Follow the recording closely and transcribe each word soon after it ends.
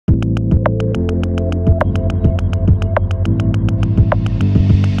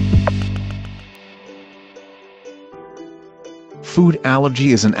food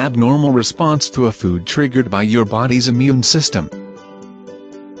allergy is an abnormal response to a food triggered by your body's immune system.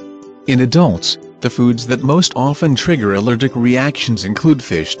 In adults, the foods that most often trigger allergic reactions include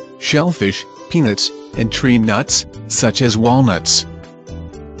fish, shellfish, peanuts, and tree nuts, such as walnuts.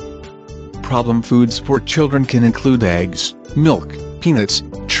 Problem foods for children can include eggs, milk, peanuts,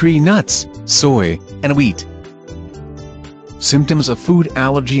 tree nuts, soy, and wheat. Symptoms of food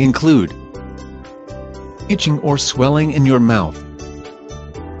allergy include itching or swelling in your mouth,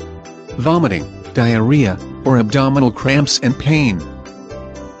 vomiting, diarrhea, or abdominal cramps and pain,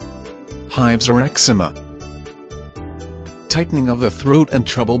 hives or eczema, tightening of the throat and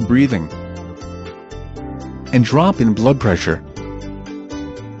trouble breathing, and drop in blood pressure.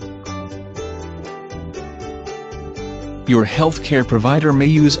 Your healthcare provider may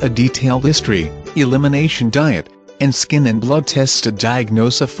use a detailed history, elimination diet, and skin and blood tests to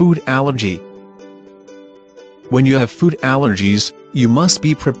diagnose a food allergy. When you have food allergies, you must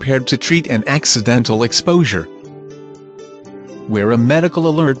be prepared to treat an accidental exposure. Wear a medical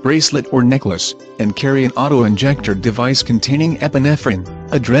alert bracelet or necklace, and carry an auto-injector device containing epinephrine,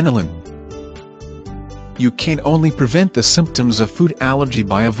 adrenaline. You can only prevent the symptoms of food allergy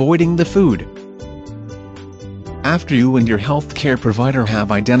by avoiding the food. After you and your healthcare provider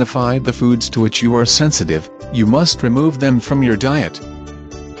have identified the foods to which you are sensitive, you must remove them from your diet.